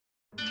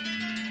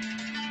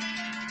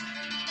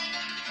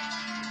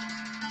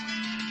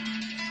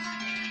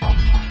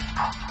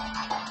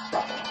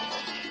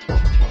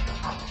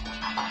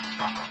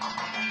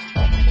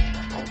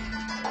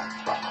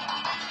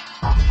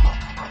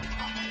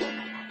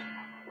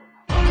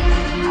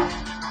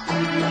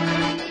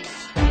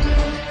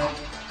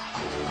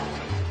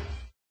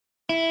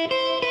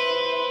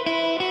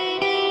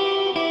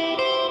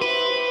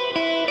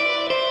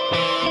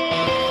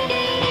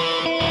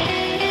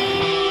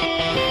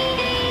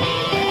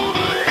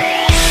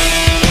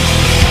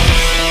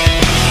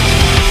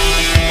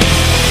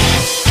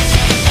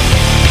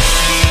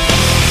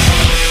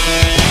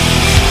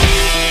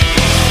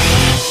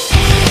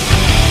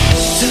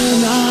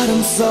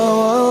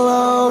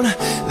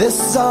This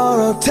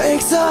sorrow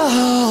takes a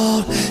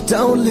hold.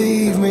 Don't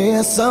leave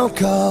me so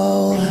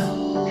cold.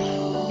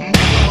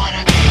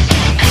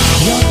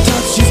 Your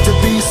touch used to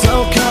be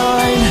so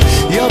kind.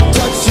 Your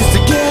touch used to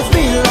give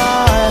me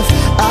life.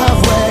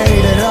 I've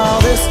waited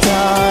all this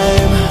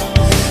time.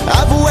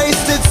 I've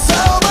wasted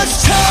so much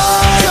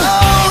time.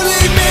 Don't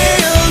leave me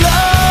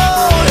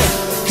alone,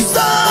 'cause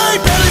I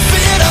barely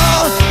see it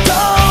all.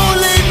 Don't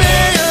leave me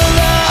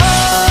alone.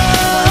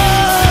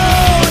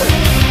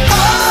 I'm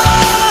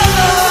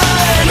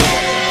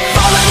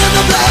falling in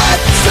the black,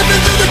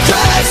 slipping through the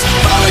cracks,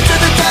 falling to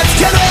the depths.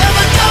 Can I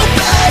ever go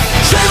back?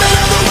 Dreaming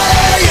of the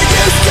way it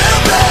used to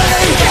be.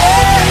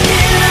 Can you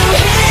hear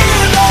me?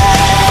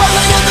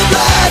 Falling in the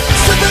black,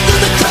 slipping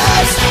through the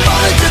cracks,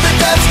 falling to the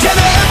depths. Can I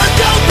ever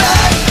go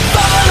back?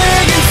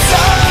 Falling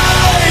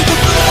inside the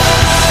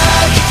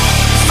black,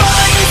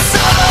 falling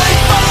inside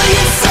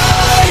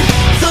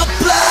the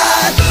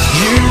black.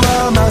 You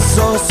are my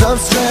source of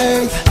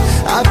strength.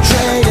 I've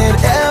traded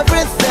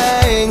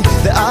everything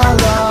that I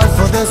love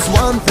for this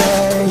one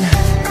thing.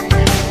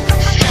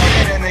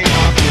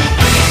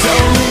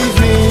 Don't leave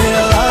me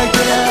here like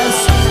this.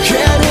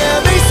 Can't hear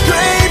me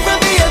scream from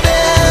the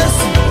abyss.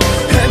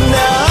 And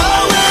now I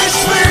wish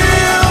for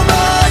you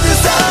my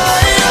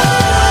desire.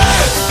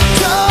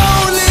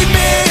 Don't leave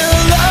me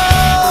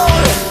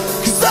alone,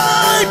 'cause I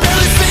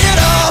barely see it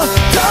all.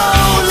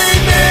 Don't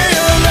leave me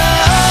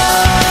alone.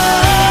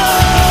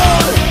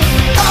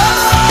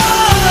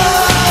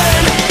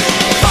 I'm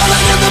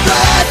falling in the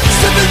black,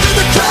 slipping through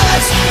the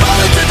cracks,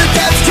 falling to the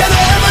depths. Can I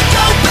ever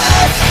go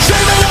back?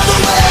 Dreaming of the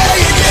way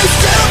it used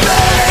to be.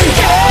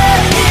 Can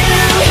you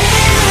hear me?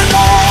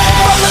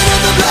 Falling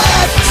in the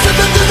black,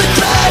 slipping through the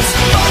cracks,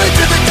 falling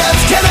to the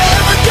depths. Can I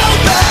ever go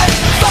back?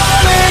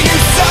 Falling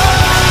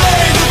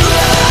inside the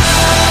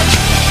black,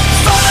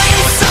 falling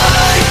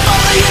inside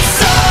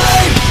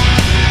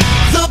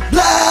the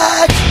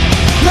black,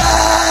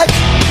 black,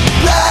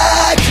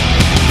 black,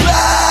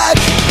 black.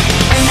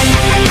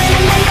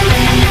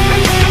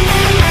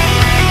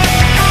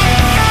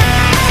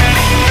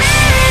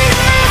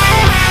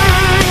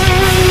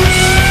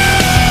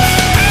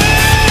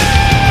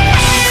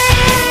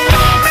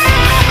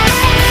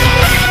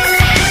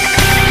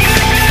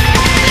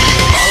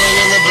 Falling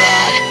in the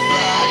black,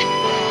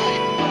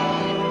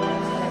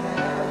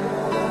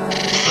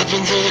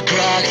 slipping through the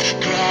cracks.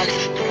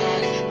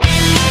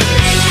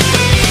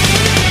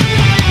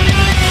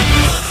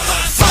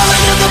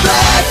 Falling in the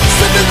black,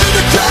 slipping through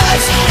the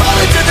cracks,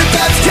 falling to the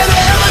depths.